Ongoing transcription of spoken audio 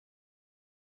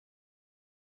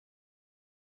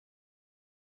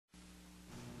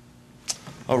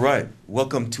All right,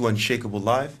 welcome to Unshakable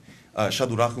Live.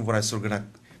 Shadurachim v'ray sorganak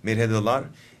merhedelar.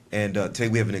 And today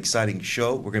we have an exciting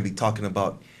show. We're going to be talking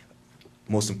about,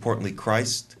 most importantly,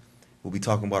 Christ. We'll be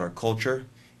talking about our culture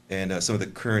and some of the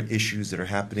current issues that are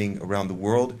happening around the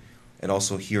world and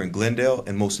also here in Glendale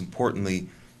and most importantly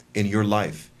in your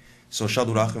life. So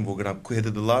Shadurachim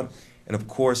v'ray. And of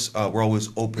course, we're always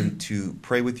open to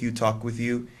pray with you, talk with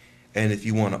you. And if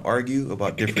you want to argue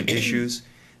about different issues,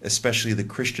 especially the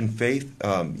Christian faith,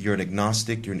 you're an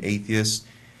agnostic, you're an atheist,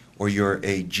 or you're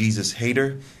a Jesus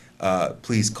hater,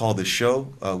 please call the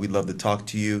show. We'd love to talk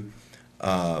to you.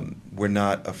 We're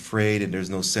not afraid and there's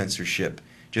no censorship.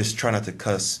 Just try not to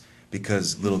cuss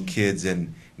because little kids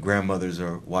and grandmothers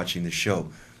are watching the show.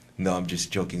 No, I'm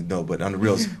just joking. No, but on the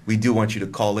reals, we do want you to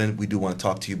call in. We do want to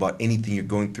talk to you about anything you're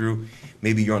going through.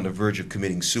 Maybe you're on the verge of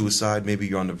committing suicide. Maybe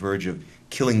you're on the verge of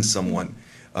killing someone.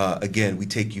 Again, we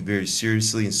take you very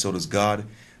seriously, and so does God.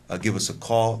 Give us a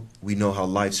call. We know how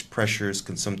life's pressures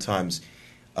can sometimes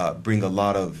bring a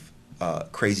lot of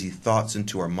crazy thoughts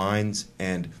into our minds,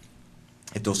 and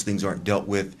if those things aren't dealt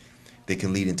with, they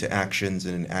can lead into actions,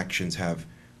 and actions have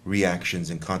reactions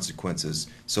and consequences.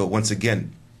 So once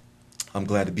again, I'm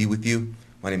glad to be with you.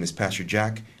 My name is Pastor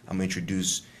Jack. I'm going to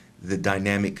introduce the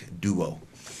dynamic duo.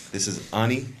 This is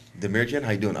Ani Demirjan.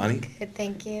 How you doing, Ani? Good,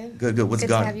 thank you. Good, good. What's Good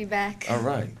God? to have you back. All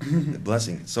right.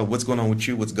 Blessing. So what's going on with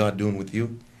you? What's God doing with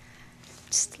you?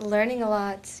 Just learning a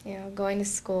lot, going to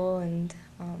school and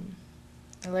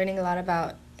learning a lot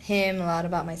about Him, a lot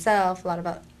about myself, a lot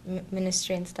about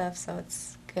ministry and stuff. So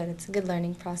it's good. It's a good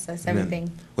learning process, everything.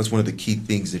 Amen. What's one of the key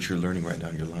things that you're learning right now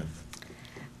in your life?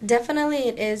 Definitely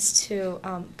it is to,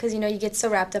 because, you get so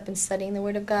wrapped up in studying the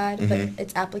Word of God, but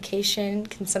its application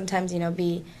can sometimes,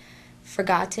 be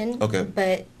forgotten. Okay.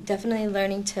 But definitely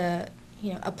learning to,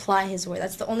 apply His Word.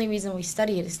 That's the only reason we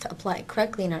study it, is to apply it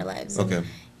correctly in our lives. Okay.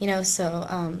 And,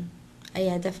 so,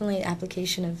 yeah, definitely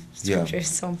application of Scripture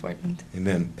is so important.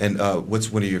 Amen. And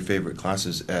what's one of your favorite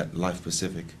classes at Life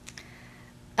Pacific?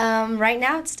 Right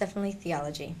now, it's definitely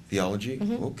theology. Theology?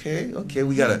 Okay.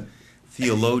 We got a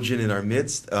theologian in our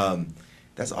midst.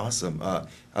 That's awesome.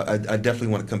 I definitely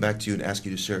want to come back to you and ask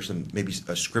you to share maybe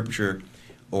a scripture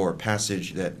or a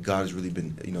passage that God has really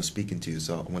been, speaking to you.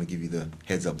 So I want to give you the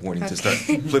heads up warning to start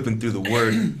flipping through the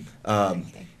Word.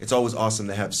 It's always awesome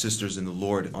to have sisters in the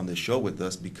Lord on this show with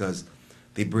us because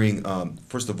they bring,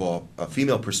 first of all, a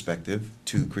female perspective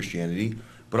to Christianity,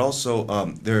 but also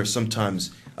there are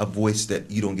sometimes a voice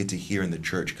that you don't get to hear in the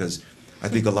church because I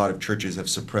think a lot of churches have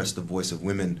suppressed the voice of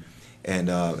women, and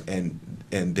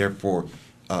therefore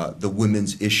the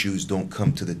women's issues don't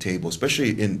come to the table,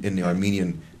 especially in the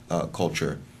Armenian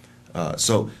culture.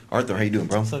 So Arthur, how you doing,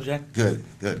 bro? What's up, Jack? Good.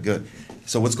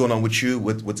 So what's going on with you?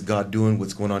 What's God doing?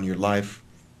 What's going on in your life?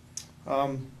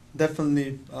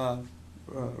 Definitely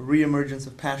re-emergence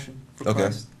of passion for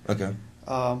Christ. Okay.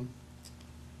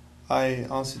 I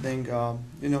honestly think, to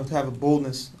have a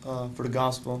boldness for the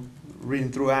gospel,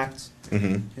 reading through Acts,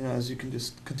 as you can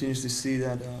just continuously see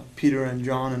that Peter and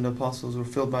John and the apostles were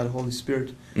filled by the Holy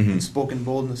Spirit and spoke in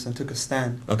boldness and took a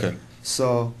stand. Okay.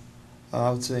 So I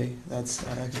would say I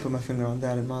can put my finger on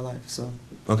that in my life. So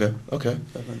Okay.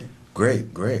 definitely. Great.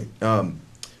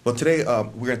 Well, today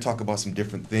we're going to talk about some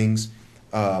different things,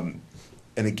 and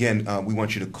again, we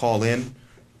want you to call in,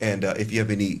 and if you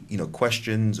have any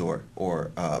questions or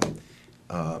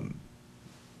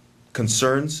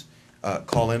concerns,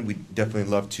 call in. We definitely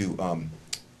love to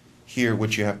hear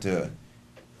what you have to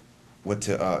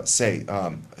say.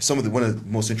 One of the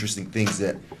most interesting things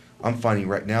that I'm finding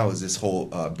right now is this whole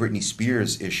Britney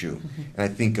Spears issue, and I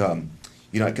think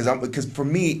because for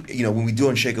me, when we do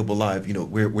Unshakable Live,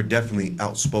 we're definitely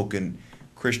outspoken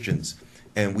Christians,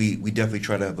 and we definitely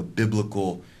try to have a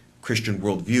biblical Christian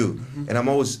worldview. And I'm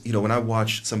always, when I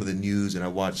watch some of the news and I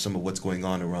watch some of what's going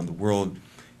on around the world,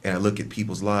 and I look at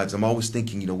people's lives, I'm always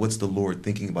thinking, what's the Lord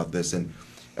thinking about this? And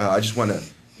I just want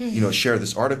to, share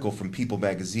this article from People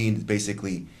magazine.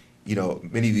 Basically,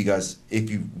 many of you guys, if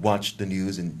you watch the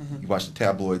news and you watch the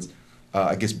tabloids,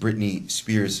 I guess Britney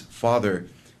Spears' father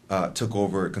took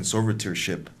over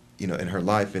conservatorship, in her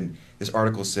life. And this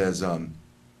article says,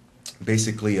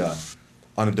 basically,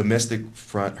 on a domestic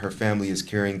front, her family is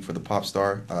caring for the pop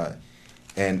star.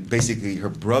 And basically, her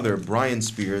brother, Brian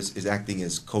Spears, is acting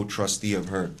as co-trustee of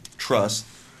her trust.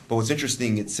 But what's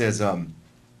interesting, it says that,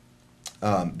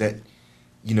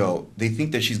 they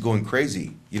think that she's going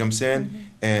crazy. You know what I'm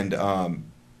saying? And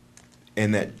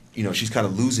that, she's kind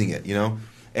of losing it,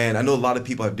 And I know a lot of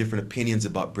people have different opinions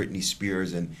about Britney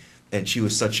Spears, and she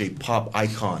was such a pop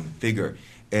icon figure.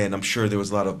 and I'm sure there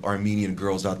was a lot of Armenian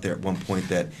girls out there at one point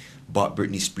that bought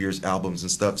Britney Spears albums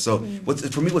and stuff. So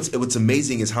what's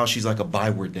amazing is how she's like a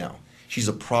byword now. She's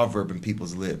a proverb in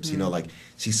people's lips. You know, like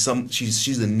she's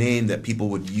a name that people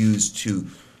would use to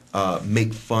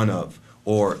make fun of,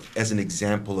 or as an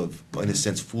example of, in a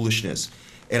sense, foolishness.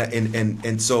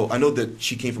 And so I know that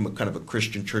she came from a kind of a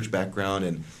Christian church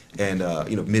background and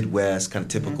you know, Midwest kind of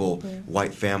typical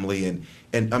white family,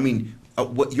 and I mean,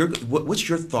 what's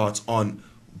your thoughts on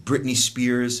Britney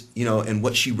Spears, you know, and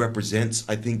what she represents,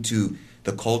 I think, to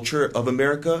the culture of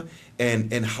America,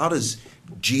 and how does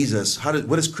how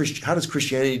does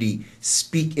Christianity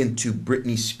speak into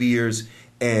Britney Spears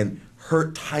and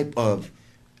her type of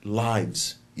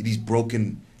lives, these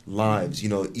broken lives, you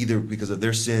know, either because of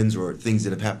their sins or things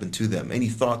that have happened to them? Any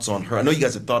thoughts on her? I know you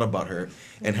guys have thought about her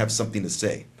and have something to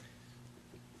say.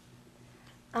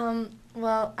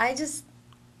 Well,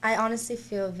 I honestly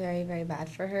feel very, very bad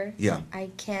for her. Yeah.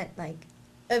 I can't, like,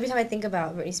 every time I think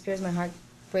about Britney Spears, my heart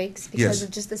breaks because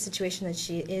of just the situation that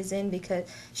she is in, because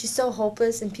she's so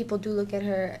hopeless and people do look at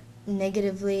her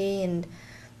negatively, and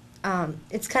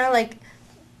it's kind of like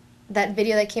that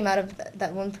video that came out of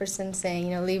that one person saying,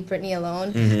 you know, leave Britney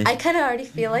alone. I kind of already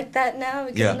feel like that now,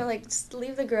 because, you know, like, just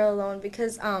leave the girl alone,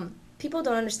 because people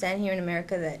don't understand here in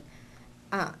America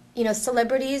that, you know,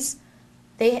 celebrities,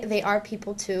 they are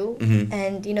people too,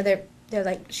 and, you know, they're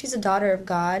like, she's a daughter of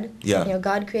God. Yeah. You know,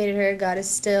 God created her. God is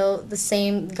still the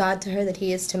same God to her that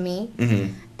he is to me.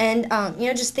 And, you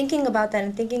know, just thinking about that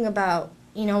and thinking about,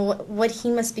 you know, what he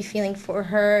must be feeling for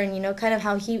her, and, you know, kind of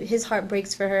how his heart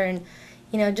breaks for her, and,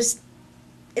 you know, just,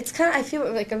 it's kind of, I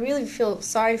feel like I really feel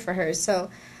sorry for her. So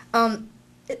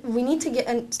we need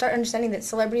to start understanding that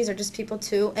celebrities are just people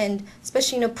too, and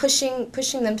especially, you know,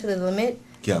 pushing them to the limit,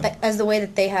 as the way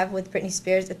that they have with Britney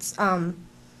Spears.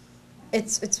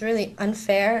 It's really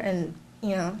unfair, and,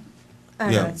 you know, I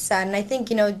don't know, it's sad. And I think,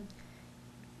 you know,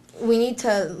 we need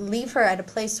to leave her at a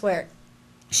place where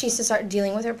she needs to start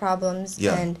dealing with her problems.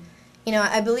 And, you know,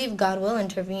 I believe God will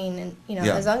intervene, and, you know,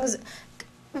 as long as,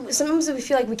 sometimes we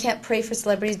feel like we can't pray for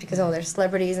celebrities because, oh, they're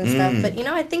celebrities and stuff. But, you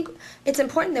know, I think it's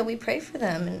important that we pray for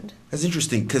them. And that's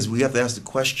interesting, because we have to ask the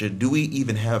question, do we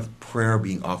even have prayer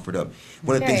being offered up?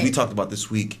 One of the things we talked about this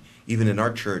week, even in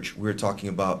our church, we were talking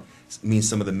about, me and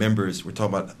some of the members, we're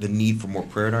talking about the need for more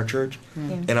prayer in our church.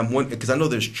 And I'm wondering, because I know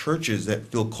there's churches that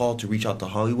feel called to reach out to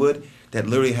Hollywood that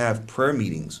literally have prayer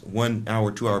meetings, 1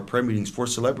 hour, 2 hour prayer meetings for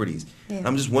celebrities. And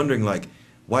I'm just wondering, like,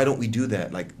 why don't we do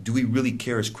that? Like, do we really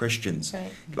care as Christians?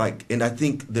 Like, and I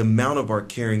think the amount of our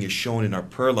caring is shown in our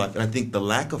prayer life, and I think the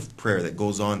lack of prayer that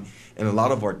goes on in a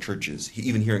lot of our churches,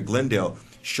 even here in Glendale,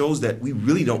 shows that we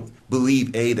really don't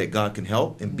believe, A, that God can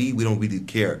help, and B, we don't really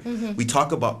care. We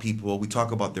talk about people, we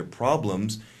talk about their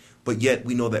problems, but yet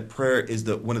we know that prayer is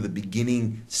one of the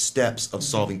beginning steps of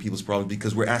solving people's problems,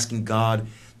 because we're asking God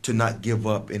to not give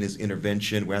up in his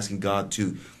intervention. We're asking God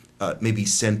to maybe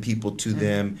send people to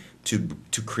them to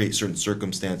create certain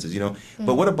circumstances, you know.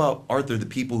 But what about, Arthur, the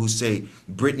people who say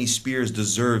Britney Spears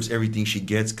deserves everything she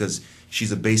gets because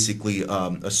she's basically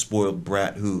a spoiled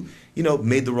brat who, you know,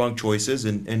 made the wrong choices,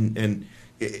 and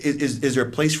is there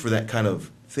a place for that kind of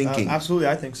thinking? Absolutely,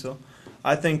 I think so.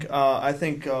 I think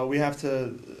we have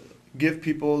to give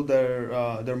people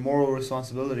their moral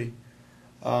responsibility.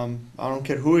 I don't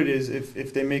care who it is.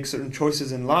 If they make certain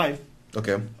choices in life,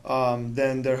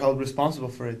 then they're held responsible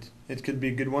for it. It could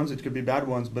be good ones, it could be bad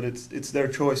ones, but it's their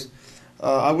choice.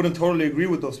 I wouldn't totally agree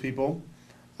with those people.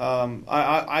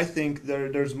 I think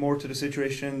there's more to the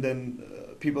situation than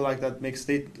people like that make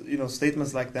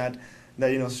statements like that,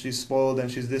 you know, she's spoiled and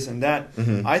she's this and that.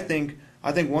 I think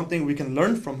one thing we can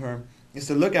learn from her is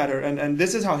to look at her, and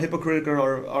this is how hypocritical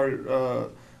our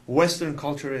Western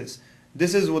culture is.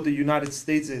 This is what the United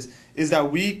States is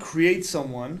that we create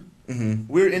someone.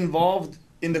 We're involved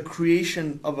in the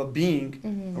creation of a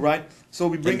being, right? So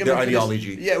we bring him into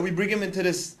ideology. We bring him into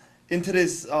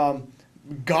this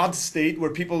God state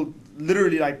where people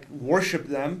literally like worship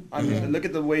them. I mean, look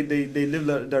at the way they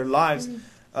live their lives.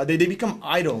 They become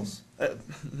idols.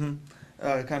 Kind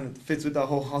of fits with the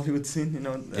whole Hollywood scene, you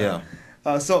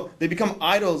know. So they become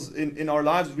idols in our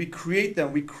lives. We create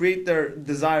them. We create their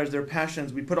desires, their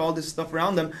passions. We put all this stuff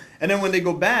around them. And then when they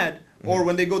go bad, or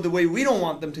when they go the way we don't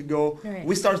want them to go,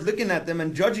 we start looking at them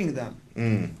and judging them.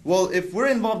 Well, if we're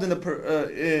involved in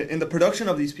the production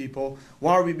of these people,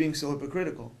 why are we being so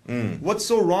hypocritical? What's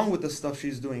so wrong with the stuff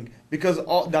she's doing? Because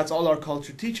that's all our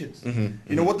culture teaches.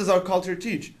 You know, what does our culture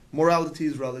teach? Morality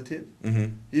is relative.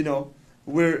 You know,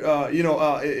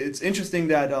 it's interesting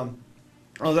that I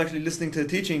was actually listening to a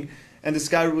teaching, and this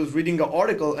guy was reading an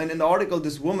article, and in the article,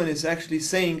 this woman is actually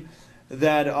saying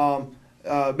that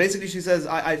Basically, she says,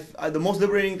 the most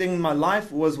liberating thing in my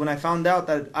life was when I found out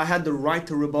that I had the right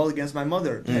to rebel against my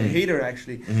mother. I hate her,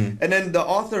 actually. And then the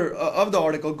author of the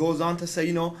article goes on to say,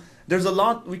 you know, there's a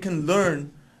lot we can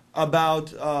learn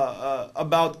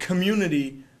about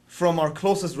community from our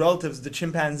closest relatives, the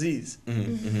chimpanzees.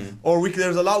 Or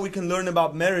there's a lot we can learn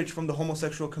about marriage from the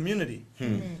homosexual community.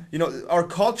 You know, our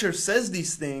culture says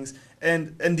these things,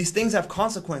 and these things have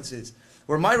consequences.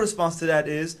 Where my response to that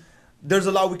is, there's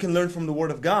a lot we can learn from the Word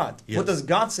of God. Yes. What does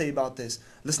God say about this?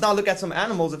 Let's not look at some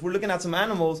animals. If we're looking at some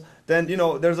animals, then, you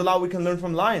know, there's a lot we can learn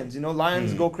from lions. You know,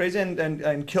 lions go crazy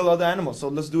and kill other animals. So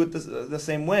let's do it the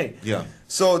same way. Yeah.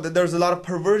 So there's a lot of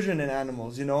perversion in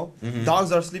animals, you know.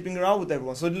 Dogs are sleeping around with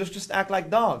everyone. So let's just act like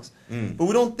dogs. But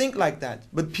we don't think like that.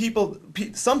 But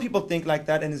some people think like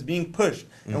that, and it's being pushed.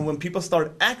 And when people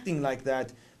start acting like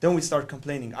that, then we start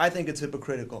complaining. I think it's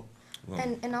hypocritical. Well.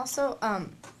 And also,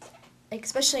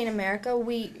 especially in America,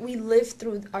 we live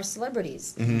through our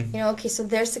celebrities. You know, okay, so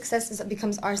their success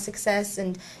becomes our success,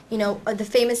 and, you know, the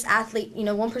famous athlete, you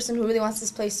know, one person who really wants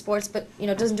to play sports but, you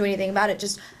know, doesn't do anything about it,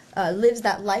 just lives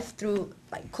that life through,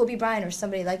 like, Kobe Bryant or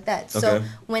somebody like that. So Okay.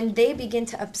 when they begin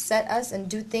to upset us and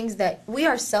do things that we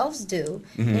ourselves do,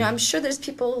 you know, I'm sure there's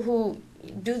people who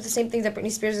do the same things that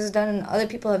Britney Spears has done and other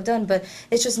people have done, but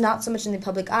it's just not so much in the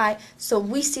public eye. So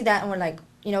we see that and we're like,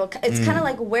 you know, it's kind of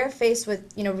like we're faced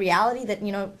with, you know, reality that,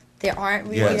 you know, there aren't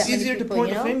really that It's many easier people, to point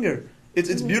you know? a finger.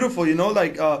 It's beautiful, you know,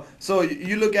 like, so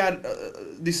you look at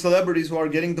these celebrities who are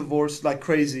getting divorced like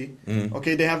crazy,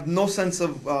 okay? They have no sense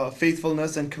of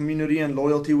faithfulness and community and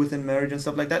loyalty within marriage and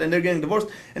stuff like that, and they're getting divorced.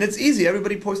 And it's easy.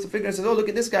 Everybody points the finger and says, oh, look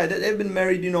at this guy. They've been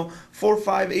married, you know, 4,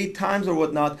 5, 8 times or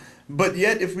whatnot. But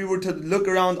yet, if we were to look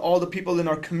around all the people in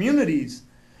our communities,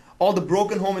 all the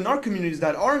broken home in our communities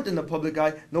that aren't in the public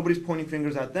eye, nobody's pointing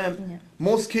fingers at them. Yeah.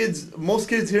 Most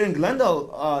kids here in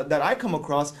Glendale that I come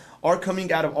across are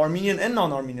coming out of Armenian and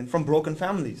non-Armenian, from broken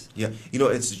families. Yeah, you know,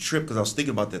 it's a trip because I was thinking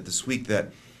about that this week,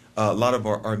 that a lot of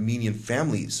our Armenian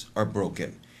families are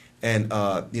broken. And,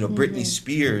 you know, Britney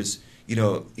Spears, you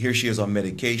know, here she is on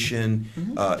medication.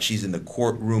 She's in the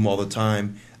courtroom all the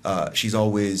time. She's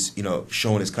always, you know,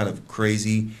 shown as kind of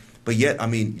crazy. But yet, I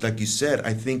mean, like you said,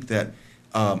 I think that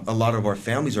a lot of our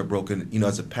families are broken. You know,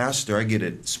 as a pastor, I get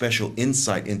a special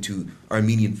insight into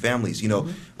Armenian families. You know,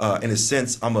 in a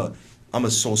sense, I'm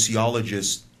a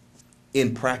sociologist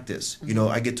in practice. You know,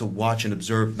 I get to watch and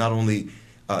observe not only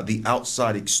the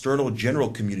outside external general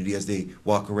community as they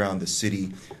walk around the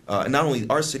city, and not only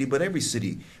our city, but every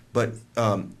city. But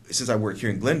since I work here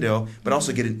in Glendale, but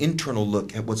also get an internal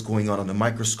look at what's going on a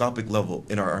microscopic level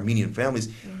in our Armenian families.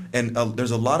 And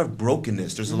there's a lot of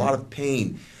brokenness. There's a lot of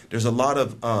pain. There's a lot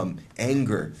of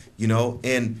anger, you know,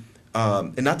 and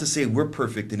not to say we're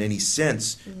perfect in any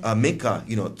sense. Meka,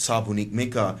 you know, tsavunik,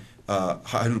 meka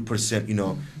 100%, you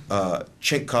know,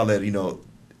 chenkkaler, you know,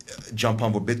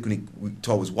 Jampan Bitkunik, we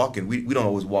always walking. We don't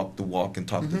always walk the walk and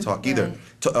talk the talk either.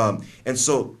 And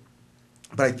so,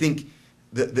 but I think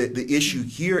the issue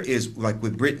here is, like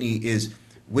with Britney, is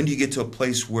when do you get to a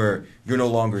place where you're no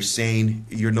longer sane,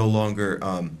 you're no longer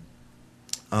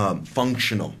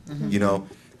functional, you know,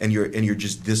 and you're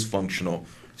just dysfunctional.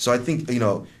 So I think, you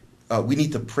know, we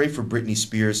need to pray for Britney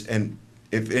Spears. And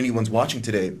if anyone's watching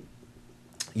today,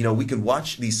 you know, we can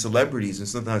watch these celebrities and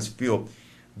sometimes feel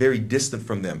very distant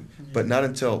from them, but not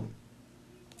until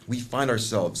we find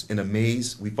ourselves in a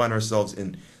maze, we find ourselves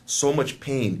in so much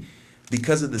pain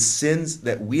because of the sins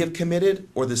that we have committed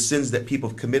or the sins that people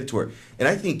have committed to her. And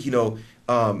I think, you know,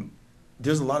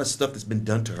 there's a lot of stuff that's been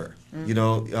done to her. You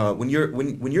know, when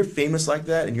you're famous like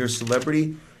that and you're a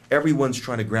celebrity, everyone's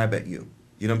trying to grab at you.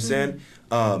 You know what I'm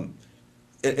saying?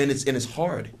 And it's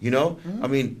hard. You know, I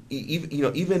mean,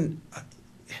 even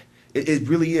it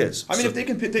really is. I mean, if they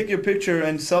can take your picture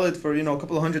and sell it for, you know, a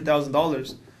couple of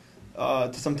 $100,000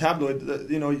 to some tabloid,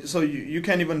 you know, so you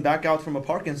can't even back out from a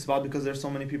parking spot because there's so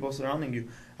many people surrounding you.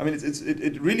 I mean,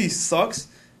 it really sucks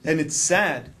and it's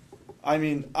sad. I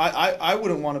mean, I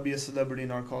wouldn't want to be a celebrity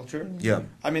in our culture. Yeah.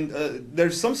 I mean,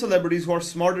 there's some celebrities who are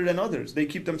smarter than others. They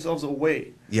keep themselves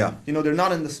away. Yeah. You know, they're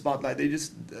not in the spotlight. They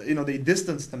just, you know, they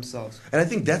distance themselves. And I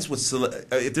think that's what,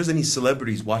 if there's any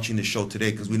celebrities watching the show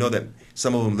today, because we know that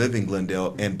some of them live in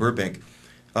Glendale and Burbank,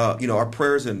 you know, our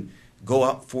prayers and go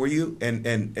out for you.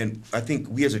 And I think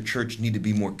we as a church need to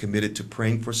be more committed to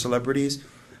praying for celebrities.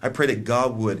 I pray that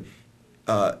God would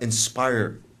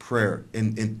inspire prayer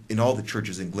in all the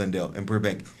churches in Glendale and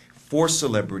Burbank for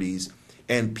celebrities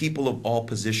and people of all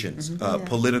positions,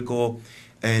 political,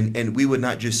 and we would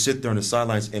not just sit there on the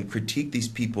sidelines and critique these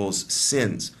people's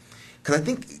sins. Because I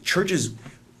think churches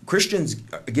Christians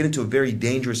get into a very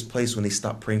dangerous place when they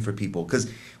stop praying for people,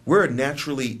 because we're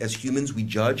naturally, as humans, we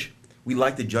judge. We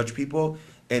like to judge people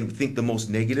and think the most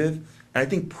negative. And I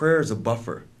think prayer is a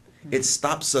buffer. It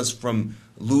stops us from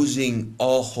losing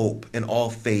all hope and all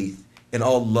faith and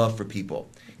all love for people.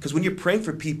 Because when you're praying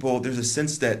for people, there's a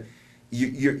sense that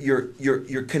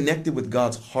you're connected with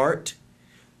God's heart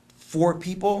for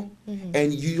people,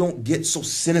 and you don't get so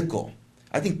cynical.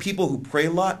 I think people who pray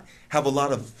a lot have a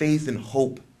lot of faith and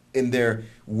hope in their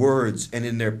words and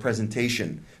in their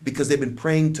presentation, because they've been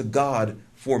praying to God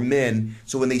for men.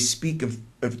 So when they speak of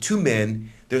to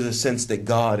men, there's a sense that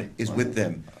God is with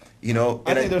them. You know,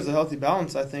 I think there's a healthy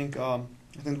balance. I think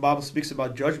the Bible speaks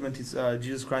about judgment.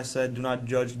 Jesus Christ said, "Do not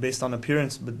judge based on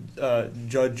appearance, but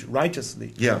judge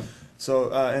righteously." Yeah. So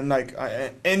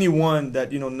anyone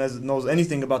that knows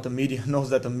anything about the media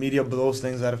knows that the media blows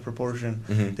things out of proportion.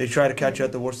 They try to catch you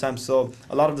at the worst time. So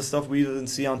a lot of the stuff we didn't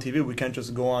see on TV, we can't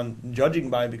just go on judging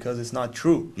by because it's not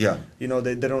true. Yeah.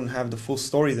 They don't have the full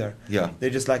story there. Yeah. They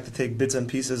just like to take bits and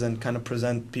pieces and kind of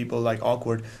present people like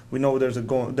awkward. We know there's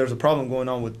a problem going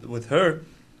on with her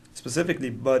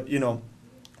specifically, but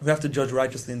we have to judge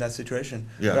righteously in that situation.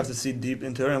 Yeah. We have to see deep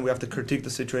into her, and we have to critique the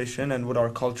situation and what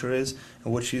our culture is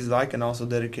and what she's like, and also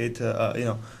dedicate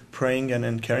to praying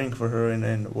and caring for her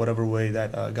in whatever way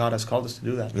that God has called us to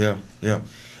do that. Yeah, yeah.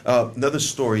 Another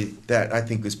story that I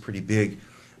think is pretty big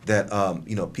that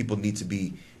people need to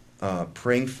be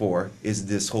praying for is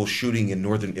this whole shooting in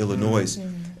northern Illinois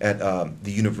at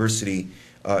the university.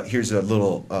 Here's a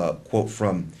little quote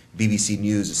from BBC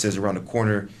News. It says, "Around the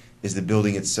corner is the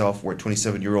building itself where a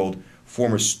 27-year-old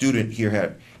former student here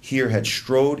had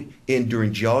strode in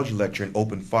during geology lecture and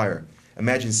opened fire.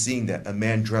 Imagine seeing that, a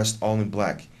man dressed all in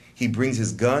black. He brings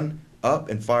his gun up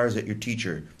and fires at your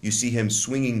teacher. You see him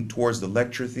swinging towards the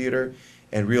lecture theater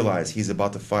and realize he's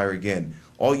about to fire again.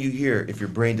 All you hear, if your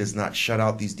brain does not shut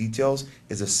out these details,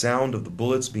 is a sound of the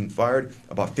bullets being fired,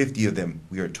 about 50 of them,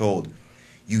 we are told.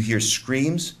 You hear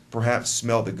screams, perhaps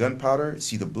smell the gunpowder,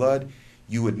 see the blood.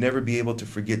 You would never be able to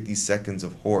forget these seconds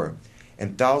of horror.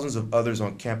 And thousands of others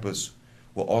on campus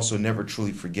will also never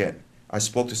truly forget. I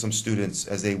spoke to some students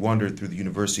as they wandered through the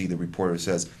university," the reporter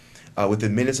says.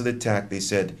 "Within minutes of the attack, they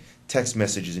said text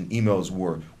messages and emails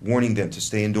were warning them to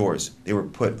stay indoors. They were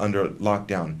put under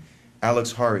lockdown.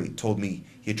 Alex Hari told me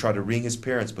he had tried to ring his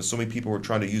parents, but so many people were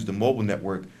trying to use the mobile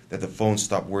network that the phone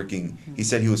stopped working. He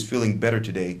said he was feeling better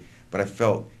today, but I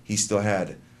felt he still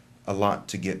had a lot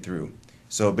to get through."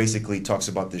 So basically it talks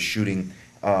about this shooting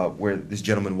where this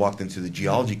gentleman walked into the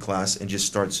geology class and just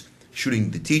starts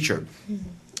shooting the teacher.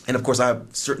 And of course I have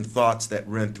certain thoughts that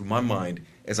ran through my mind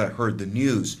as I heard the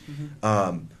news.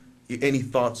 Any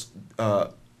thoughts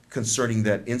concerning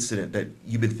that incident that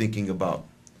you've been thinking about?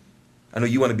 I know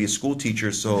you want to be a school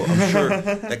teacher, so I'm sure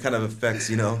that kind of affects,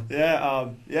 Yeah.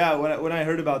 When I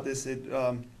heard about this, it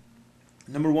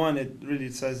number one, it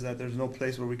really says that there's no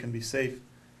place where we can be safe.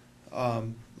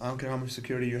 I don't care how much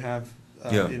security you have.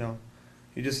 You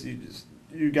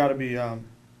got to be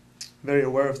very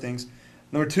aware of things.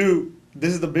 Number two,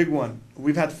 this is the big one.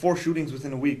 We've had 4 shootings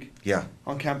within a week. Yeah.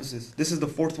 On campuses. This is the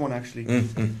 4th one actually.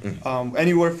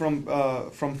 Anywhere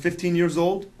from 15 years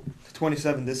old to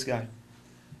 27. This guy,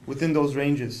 within those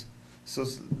ranges. So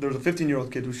there was a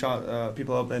 15-year-old kid who shot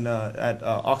people up at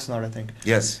Oxnard, I think.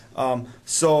 Yes.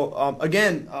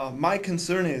 Again, my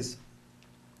concern is,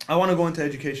 I want to go into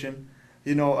education.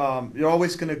 You're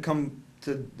always going to come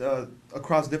to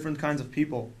across different kinds of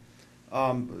people.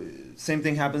 Same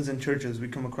thing happens in churches. We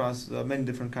come across many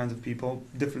different kinds of people,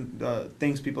 different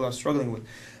things people are struggling with.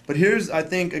 But I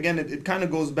think, again, it kind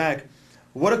of goes back.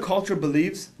 What a culture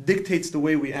believes dictates the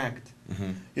way we act.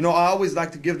 I always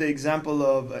like to give the example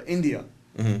of India.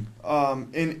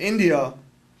 In India,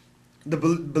 the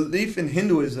belief in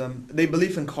Hinduism, they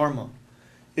believe in karma.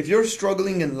 If you're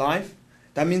struggling in life,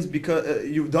 that means because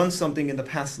you've done something in the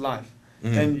past life.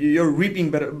 And you're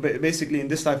reaping better, basically in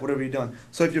this life, whatever you've done.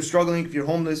 So if you're struggling, if you're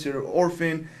homeless, you're an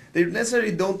orphan, they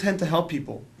necessarily don't tend to help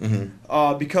people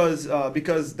because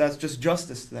that's just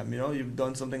justice to them. You've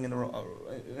done something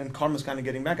and karma's kind of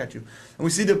getting back at you. And we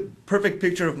see the perfect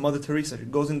picture of Mother Teresa. She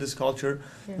goes in this culture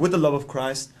with the love of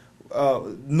Christ,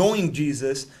 knowing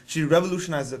Jesus. She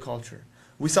revolutionized the culture.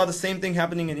 We saw the same thing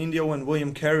happening in India when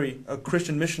William Carey, a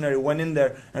Christian missionary, went in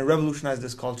there and revolutionized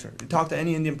this culture. You talk to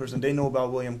any Indian person, they know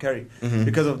about William Carey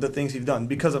because of the things he's done,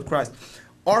 because of Christ.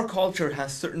 Our culture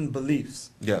has certain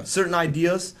beliefs, certain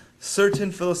ideas,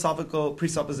 certain philosophical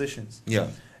presuppositions.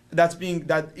 That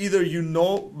either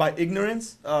by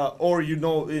ignorance or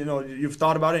you've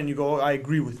thought about it and you go, I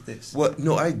agree with this. Well,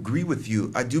 no, I agree with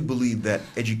you. I do believe that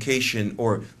education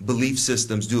or belief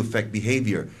systems do affect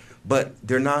behavior. but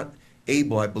they're not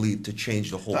able, I believe, to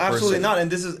change the whole Absolutely person. not.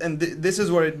 And this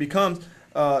is where it becomes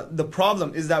the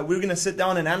problem is that we're going to sit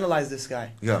down and analyze this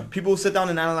guy. Yeah. People will sit down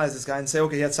and analyze this guy and say,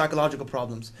 okay, he had psychological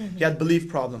problems. He had belief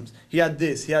problems. He had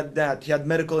this. He had that. He had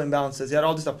medical imbalances. He had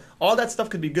all this stuff. All that stuff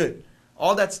could be good.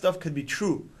 All that stuff could be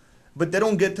true. But they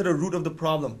don't get to the root of the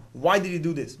problem. Why did he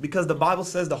do this? Because the Bible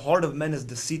says the heart of man is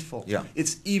deceitful. Yeah.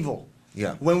 It's evil.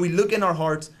 Yeah. When we look in our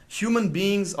hearts, human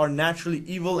beings are naturally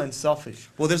evil and selfish.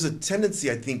 Well, there's a tendency,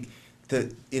 I think,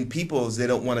 that in people is they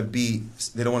don't want to be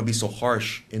so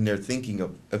harsh in their thinking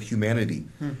of humanity.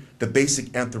 The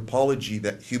basic anthropology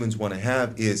that humans want to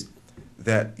have is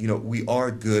that, you know, we are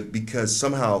good because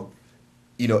somehow,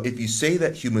 you know, if you say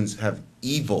that humans have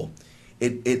evil,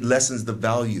 it lessens the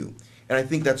value. And I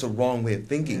think that's a wrong way of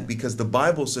thinking because the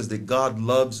Bible says that God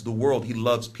loves the world. He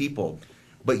loves people.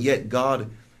 But yet God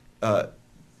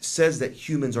says that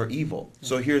humans are evil.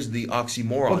 So here's the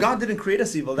oxymoron. Well, God didn't create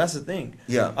us evil. That's the thing.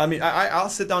 Yeah. I mean, I'll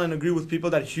sit down and agree with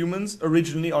people that humans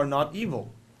originally are not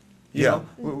evil. You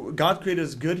know? God created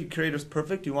us good. He created us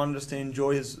perfect. He wanted us to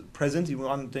enjoy His presence. He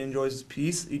wanted to enjoy His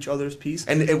peace, each other's peace.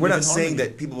 And we're not saying harmony.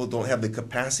 that people don't have the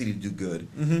capacity to do good,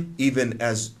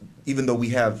 even though we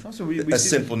have Also, we a see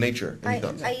sinful nature.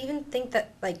 I even think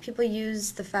that like people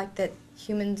use the fact that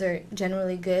humans are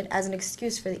generally good as an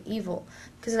excuse for the evil,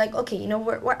 because like, okay, you know,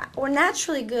 we're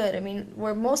naturally good. I mean,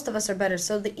 most of us are better.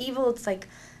 So the evil, it's like,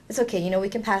 it's okay, you know, we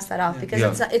can pass that off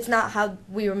because it's not how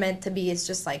we were meant to be. It's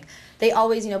just like they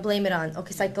always, you know, blame it on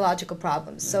psychological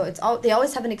problems. So they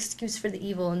always have an excuse for the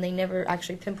evil, and they never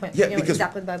actually pinpoint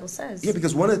exactly what the Bible says. Yeah,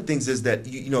 because one of the things is that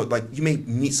you know, like you may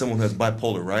meet someone who has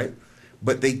bipolar, right?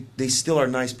 But they still are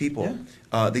nice people.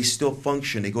 Yeah. They still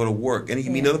function. They go to work, and you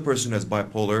can meet another person who has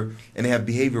bipolar and they have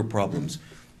behavioral problems.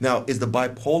 Now, is the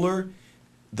bipolar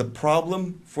the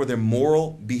problem for their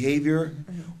moral behavior,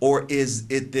 or is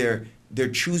it they're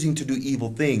choosing to do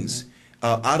evil things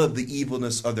out of the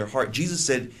evilness of their heart? Jesus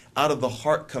said, out of the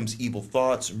heart comes evil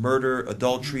thoughts, murder,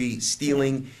 adultery,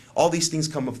 stealing. All these things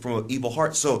come from an evil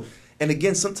heart. So, and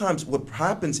again, sometimes what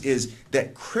happens is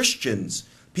that Christians,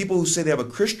 people who say they have a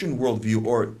Christian worldview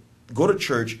or go to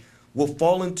church, will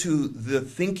fall into the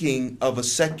thinking of a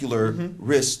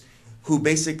secularist who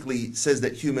basically says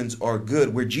that humans are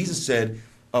good, where Jesus said,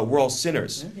 we're all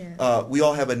sinners. We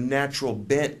all have a natural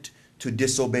bent to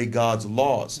disobey God's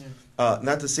laws.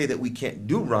 Not to say that we can't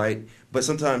do right, but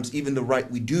sometimes even the right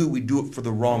we do it for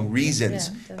the wrong reasons.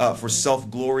 For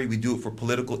self-glory, we do it for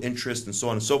political interest and so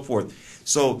on and so forth.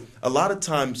 So a lot of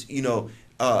times, you know,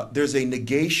 there's a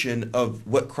negation of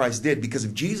what Christ did, because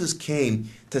if Jesus came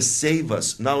to save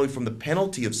us, not only from the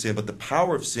penalty of sin, but the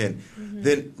power of sin,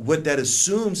 then what that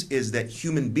assumes is that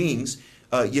human beings,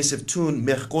 Yesef'tun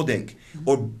merkodenk,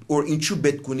 or inchu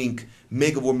betkunink,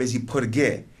 megavor mezi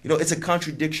purge. You know, it's a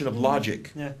contradiction of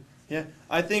logic. Yeah,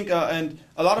 I think, and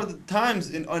a lot of the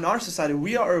times in our society,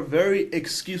 we are a very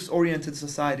excuse-oriented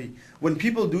society. When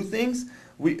people do things,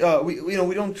 we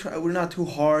don't try, we're not too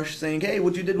harsh, saying, "Hey,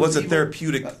 what you did was evil." A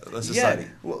therapeutic society.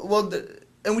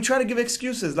 And we try to give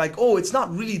excuses like, "Oh, it's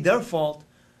not really their fault."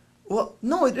 Well,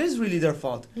 no, it is really their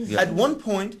fault. At one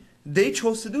point, they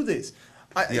chose to do this.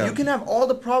 You can have all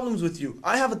the problems with you.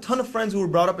 I have a ton of friends who were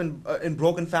brought up in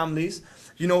broken families,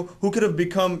 you know, who could have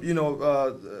become, you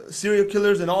know, serial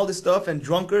killers and all this stuff, and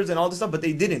drunkards and all this stuff, but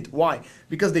they didn't. Why?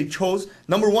 Because they chose.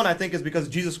 Number one, I think, is because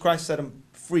Jesus Christ set them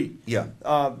free.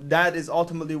 That is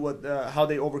ultimately how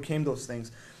they overcame those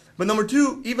things. But number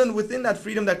two, even within that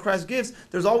freedom that Christ gives,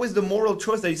 there's always the moral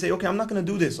choice that you say, okay, I'm not going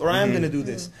to do this, or I am going to do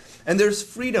this. And there's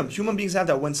freedom. Human beings have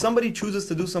that. When somebody chooses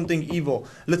to do something evil,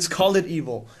 let's call it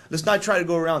evil. Let's not try to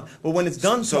go around. But when it's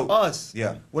done to us,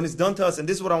 when it's done to us, and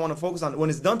this is what I want to focus on,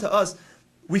 when it's done to us,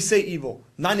 we say evil.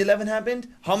 9/11 happened.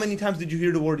 How many times did you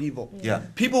hear the word evil?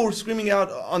 People were screaming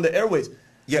out on the airways.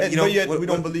 You know, but yet we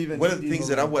don't believe in one of the things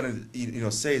evil. that I want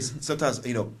to say is sometimes,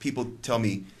 you know, people tell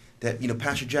me that, you know,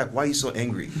 Pastor Jack, why are you so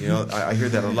angry? You know, I hear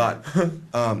that a lot.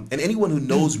 And anyone who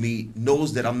knows me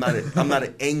knows that I'm not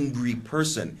an angry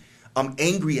person. I'm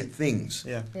angry at things.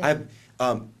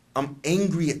 I'm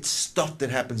angry at stuff that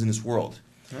happens in this world.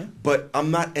 But I'm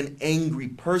not an angry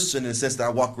person in the sense that I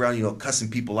walk around, you know, cussing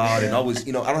people out and always,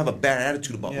 you know, I don't have a bad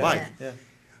attitude about life.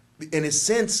 In a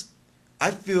sense,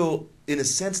 I feel in a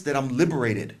sense that I'm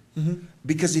liberated.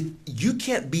 Because if you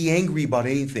can't be angry about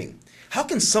anything, how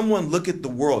can someone look at the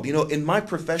world? You know, in my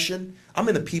profession, I'm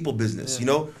in the people business, you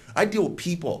know. I deal with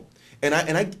people. and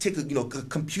I take a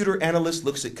computer analyst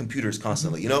looks at computers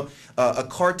constantly. A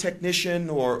car technician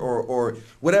or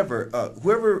whatever,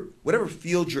 whatever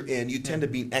field you're in, you tend to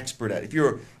be an expert at. If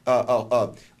you're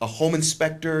a home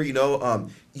inspector, you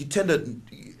tend to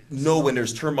know when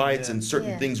there's termites and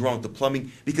certain things wrong with the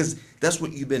plumbing, because that's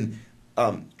what you've been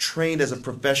trained as a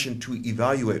profession to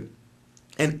evaluate.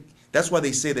 And that's why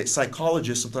they say that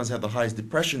psychologists sometimes have the highest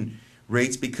depression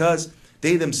rates, because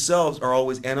they themselves are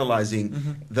always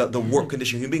analyzing the work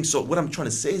condition of human beings. So what I'm trying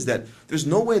to say is that there's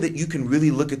no way that you can really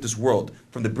look at this world,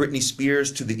 from the Britney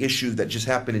Spears to the issue that just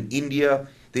happened in India,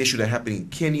 the issue that happened in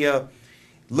Kenya.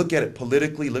 Look at it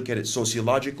politically, look at it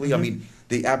sociologically. I mean,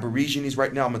 the Aborigines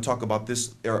right now, I'm going to talk about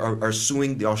this, are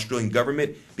suing the Australian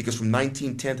government because from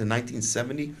 1910 to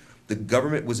 1970, the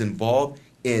government was involved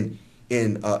in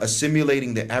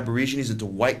assimilating the Aborigines into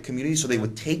white communities, so they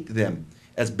would take them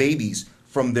as babies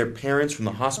from their parents, from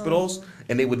the hospitals,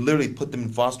 and they would literally put them in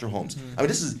foster homes. I mean,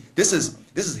 this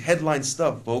is headline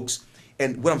stuff, folks.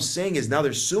 And what I'm saying is now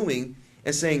they're suing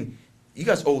and saying, you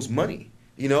guys owe us money,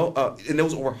 and there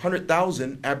was over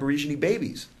 100,000 Aborigine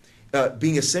babies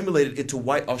being assimilated into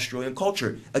white Australian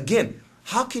culture. Again,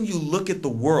 how can you look at the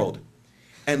world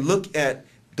and look at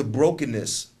the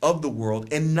brokenness of the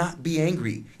world and not be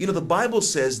angry? The Bible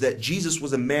says that Jesus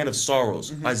was a man of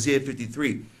sorrows, Isaiah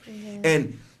 53.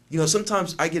 And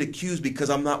sometimes I get accused because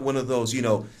I'm not one of those,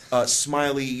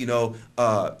 smiley, Joel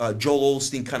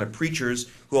Osteen kind of preachers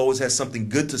who always has something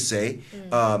good to say.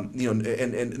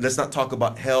 And let's not talk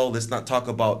about hell. Let's not talk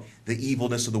about the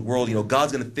evilness of the world.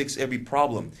 God's going to fix every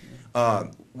problem.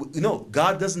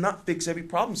 God does not fix every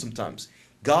problem sometimes.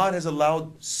 God has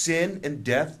allowed sin and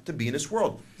death to be in this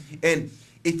world. And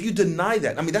if you deny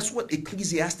that, I mean, that's what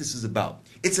Ecclesiastes is about.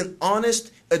 It's an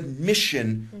honest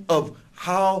admission of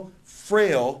how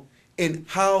frail and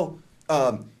how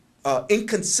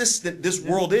inconsistent this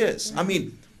world is. I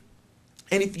mean,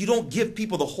 and if you don't give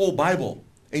people the whole Bible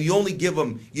and you only give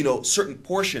them, certain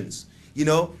portions,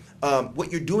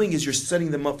 what you're doing is you're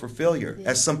setting them up for failure,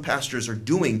 as some pastors are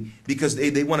doing, because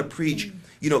they want to preach,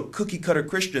 cookie cutter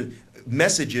Christian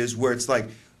messages where it's like,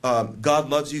 God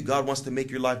loves you, God wants to make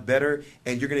your life better,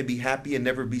 and you're going to be happy and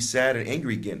never be sad and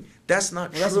angry again. That's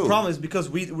not true. That's the problem, is because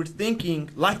we're thinking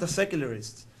like the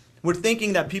secularists. We're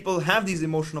thinking that people have these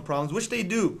emotional problems, which they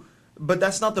do, but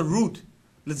that's not the root.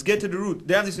 Let's get to the root.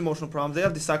 They have these emotional problems, they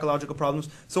have these psychological problems,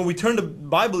 so we turn the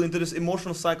Bible into this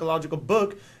emotional psychological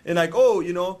book, and like,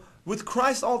 with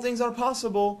Christ all things are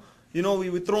possible. We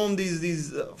would throw them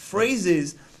these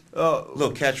phrases,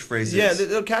 little catchphrases. Yeah,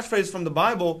 little catchphrases from the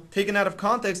Bible taken out of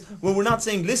context, when we're not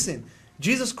saying, listen,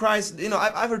 Jesus Christ,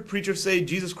 I've heard preachers say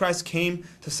Jesus Christ came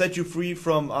to set you free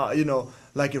from,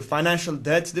 like your financial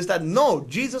debts, this, that. No,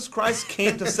 Jesus Christ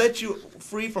came to set you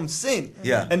free from sin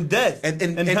and death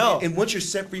and hell. And once you're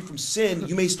set free from sin,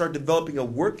 you may start developing a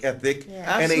work ethic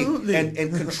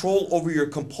and control over your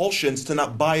compulsions to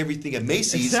not buy everything at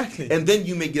Macy's. Exactly. And then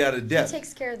you may get out of debt. It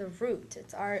takes care of the root.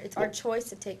 It's our choice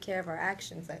to take care of our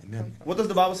actions that come from. What does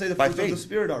the Bible say the fruits faith. of the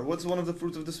Spirit are? What's one of the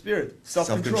fruits of the Spirit?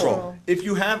 Self-control. If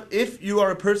you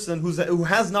are a person who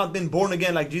has not been born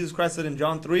again, like Jesus Christ said in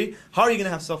John 3, how are you going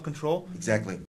to have self-control? Exactly.